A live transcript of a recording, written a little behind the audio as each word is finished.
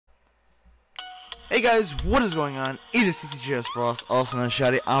Hey guys, what is going on? It is CCGS for us, also known as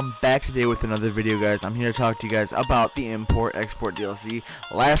Shotty. I'm back today with another video, guys. I'm here to talk to you guys about the import-export DLC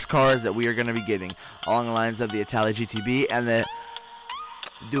last cars that we are going to be getting along the lines of the Italia GTB and the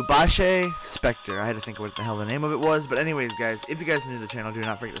Specter. I had to think of what the hell the name of it was, but anyways, guys, if you guys are new to the channel, do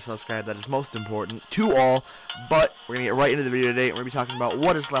not forget to subscribe. That is most important to all. But we're going to get right into the video today. We're going to be talking about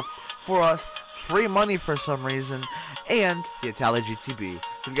what is left for us, free money for some reason, and the Italia GTB.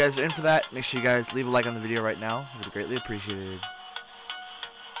 So if you guys are in for that, make sure you guys leave a like on the video right now. It would be greatly appreciated.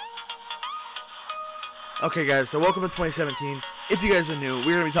 Okay guys, so welcome to 2017. If you guys are new,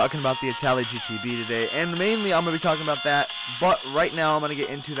 we're going to be talking about the Italia GTB today, and mainly I'm going to be talking about that, but right now I'm going to get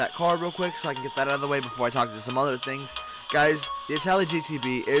into that car real quick so I can get that out of the way before I talk to some other things. Guys, the Italia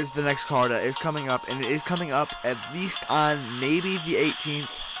GTB is the next car that is coming up, and it is coming up at least on maybe the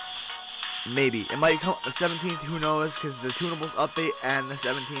 18th. Maybe. It might come the 17th, who knows, because the tunables update and the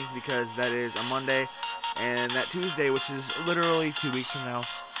 17th, because that is a Monday, and that Tuesday, which is literally 2 weeks from now.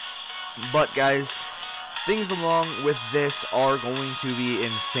 But guys, things along with this are going to be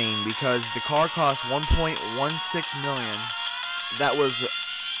insane, because the car costs $1.16 million. That was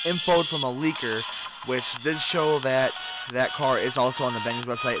infoed from a leaker, which did show that that car is also on the Benny's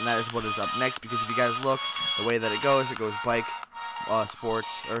website, and that is what is up next, because if you guys look, the way that it goes bike, sports,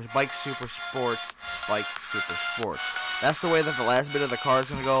 or bike super sports, bike super sports. That's the way that the last bit of the car is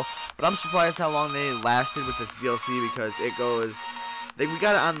going to go, but I'm surprised how long they lasted with this DLC, because it goes, we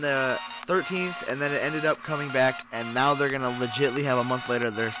got it on the 13th, and then it ended up coming back, and now they're going to legitly have a month later,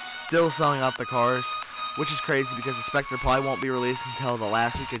 they're still selling out the cars, which is crazy, because the Specter probably won't be released until the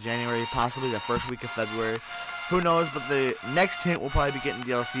last week of January, possibly the first week of February, who knows, but the next hint we'll probably be getting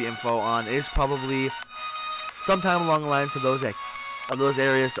DLC info on is probably sometime along the lines of those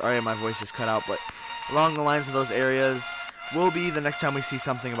areas. Sorry, my voice just cut out, but along the lines of those areas will be the next time we see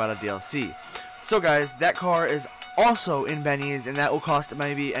something about a DLC. So guys, that car is also in Benny's, and that will cost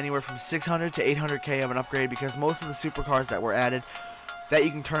maybe anywhere from 600 to 800k of an upgrade, because most of the supercars that were added that you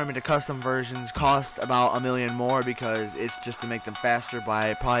can turn them into custom versions cost about $1 million more, because it's just to make them faster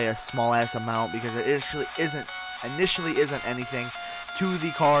by probably a small ass amount, because it initially isn't anything to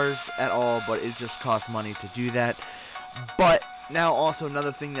the cars at all, but it just costs money to do that. But now also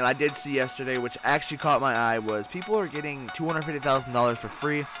another thing that I did see yesterday, which actually caught my eye, was people are getting $250,000 for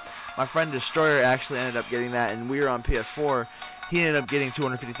free. My friend Destroyer actually ended up getting that, and we were on PS4. He ended up getting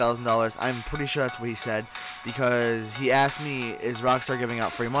 $250,000. I'm pretty sure that's what he said, because he asked me, is Rockstar giving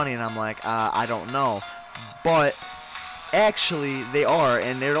out free money? And I'm like, I don't know. But actually they are,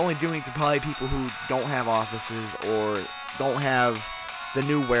 and they're only doing it to probably people who don't have offices or don't have the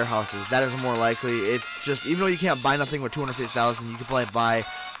new warehouses. That is more likely. It's just, even though you can't buy nothing with $250,000, you can probably buy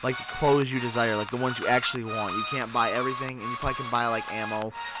like the clothes you desire, like the ones you actually want. You can't buy everything, and you probably can buy like ammo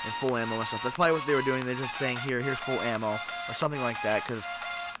and full ammo and stuff. That's probably what they were doing. They're just saying, here's full ammo or something like that, because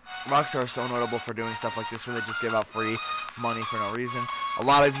Rockstar is so notable for doing stuff like this, where they just give out free money for no reason. A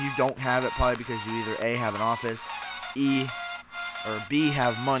lot of you don't have it, probably because you either A, have an office, or B,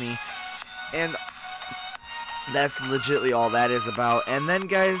 have money, and that's legitly all that is about. And then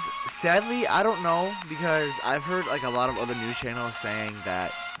guys, sadly, I don't know, because I've heard like a lot of other news channels saying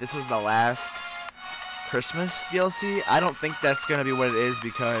that this was the last Christmas DLC. I don't think that's gonna be what it is,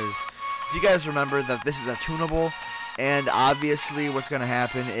 because if you guys remember that this is a tunable, and obviously what's gonna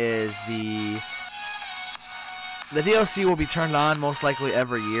happen is the DLC will be turned on most likely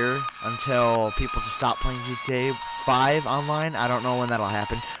every year until people just stop playing GTA 5 online. I don't know when that'll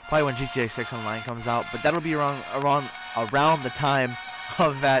happen. Probably when GTA 6 online comes out, but that'll be around the time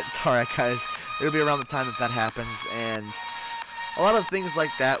of that. Sorry guys, it'll be around the time that happens, and a lot of things like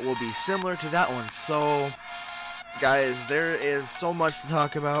that will be similar to that one. So guys, there is so much to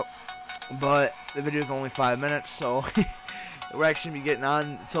talk about, but the video is only 5 minutes, so we're actually gonna be getting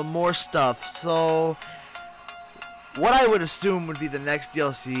on some more stuff. So what I would assume would be the next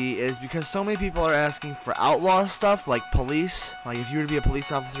DLC is, because so many people are asking for outlaw stuff, like police. Like if you were to be a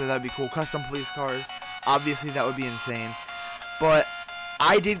police officer, that'd be cool. Custom police cars, obviously that would be insane. But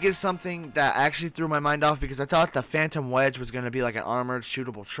I did get something that actually threw my mind off, because I thought the Phantom Wedge was going to be like an armored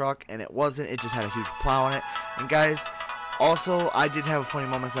shootable truck, and it wasn't. It just had a huge plow on it. And guys, also, I did have a funny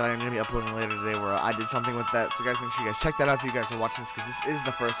moment that I'm going to be uploading later today where I did something with that. So guys, make sure you guys check that out if you guys are watching this, because this is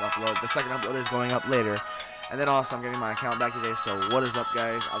the first upload. The second upload is going up later. And then also, I'm getting my account back today, so what is up,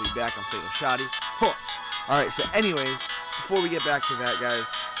 guys? I'll be back on Fatal Shotty. Alright, so anyways, before we get back to that, guys,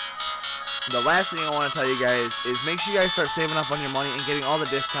 the last thing I want to tell you guys is make sure you guys start saving up on your money and getting all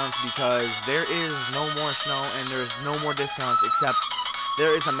the discounts, because there is no more snow, and there is no more discounts, except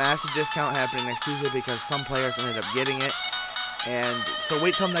there is a massive discount happening next Tuesday, because some players ended up getting it. And so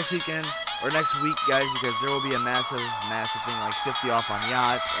wait till next weekend. or next week, guys, because there will be a massive thing, like 50 off on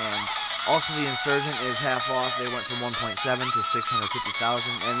yachts, and also the Insurgent is half off. They went from 1.7 to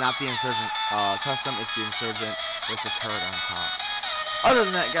 650,000, and not the Insurgent custom, it's the Insurgent with the turret on top. Other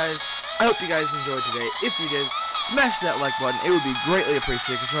than that, guys, I hope you guys enjoyed today. If you did, smash that like button. It would be greatly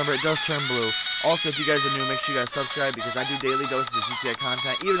appreciated, because remember, it does turn blue. Also, if you guys are new, make sure you guys subscribe, because I do daily doses of GTA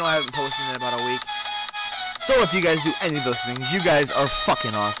content, even though I haven't posted in about a week. So if you guys do any of those things, you guys are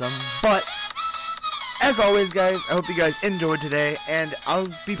fucking awesome. But as always, guys, I hope you guys enjoyed today, and I'll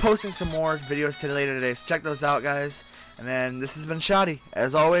be posting some more videos later today, so check those out, guys. And then this has been Shoddy.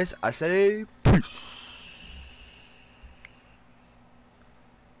 As always, I say peace.